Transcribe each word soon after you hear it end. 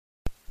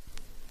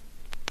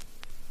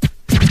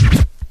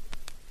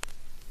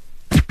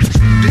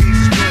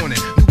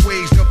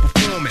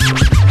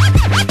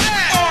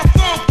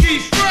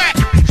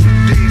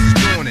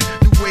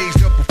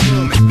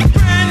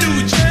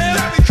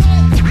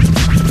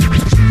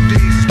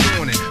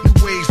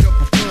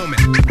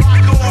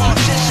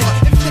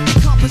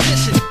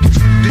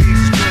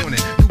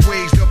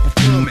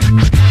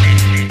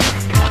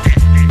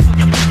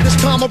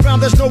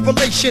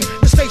revelation.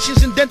 The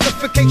station's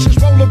identifications,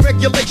 roller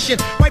regulation.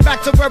 Right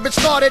back to where it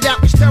started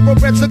out. These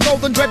terrorists, the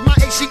golden dread, my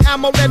AC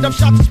ammo, let them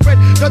shots spread.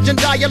 Dungeon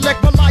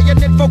dialect,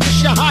 relying it,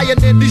 focus your high in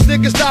it. These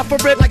niggas die for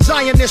it like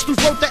Zionists who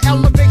wrote the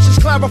elevations,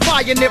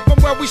 clarifying it. From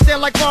where we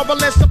stand like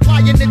marvelous,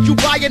 supplying it, you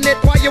buying it,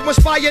 why you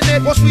inspiring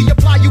it. Once we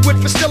apply you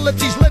with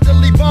facilities,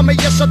 literally bombing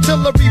yes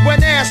artillery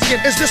when asking,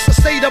 is this a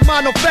state of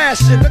mind or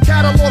fashion? The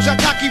catalogs got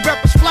cocky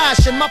rappers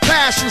flashing, my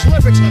passions,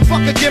 lyrics,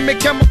 fuck a gimmick,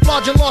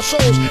 camouflage and lost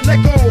souls.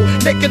 Let go,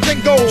 naked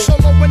then go,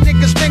 solo when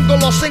niggas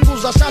mingle or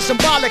singles are sound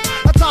symbolic.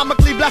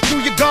 Atomically blast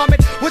through your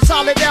garment with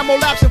solid ammo,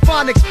 laps and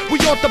phonics. We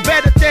on the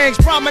better things,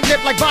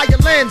 prominent like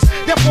violins.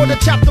 Therefore the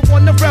chapter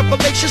 1 of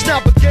Revelations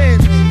now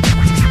begins.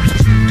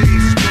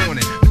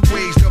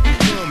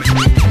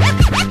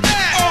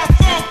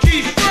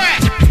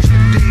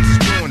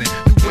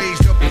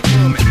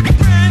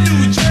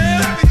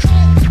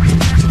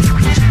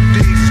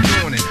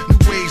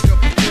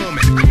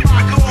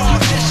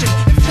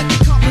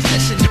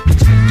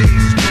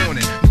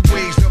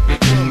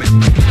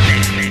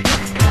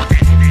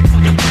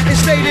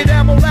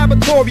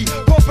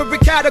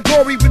 Corporate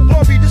category with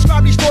glory,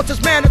 describe these thoughts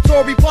as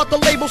mandatory. Part the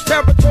label's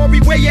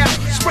territory, way out,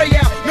 spray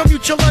out, no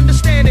mutual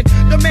understanding.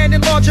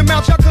 Demanding large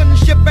amounts, y'all couldn't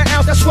ship an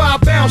ounce, that's why I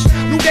bounce.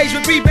 New days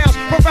with rebounds,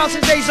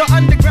 pronouncing days are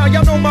underground.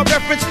 Y'all know my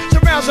reference,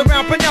 surrounds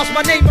around, pronounce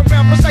my name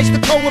around, precise the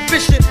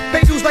coefficient.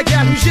 Pay dues like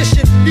that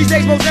musician. These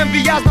days most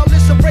envy eyes, now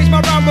listen, praise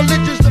my rhyme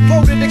religions,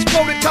 devoted,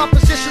 exploded,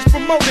 compositions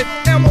promoted.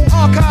 Ammo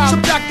archive,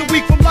 subtract the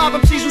weak from live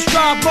MCs who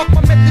strive. Fuck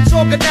my methods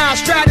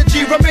organized,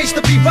 strategy remains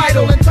to be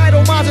vital.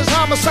 Entitled minds is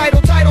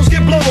homicidal, titles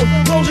get blown,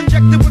 clothes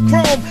injected with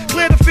chrome.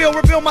 Clear the field,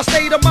 reveal my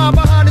state of mind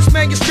behind this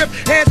manuscript.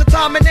 Hands of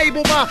time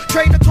enable my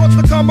train the torch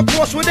to come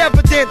across with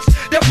evidence.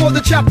 Therefore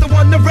the chapter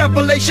 1 of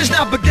Revelations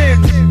now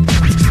begins.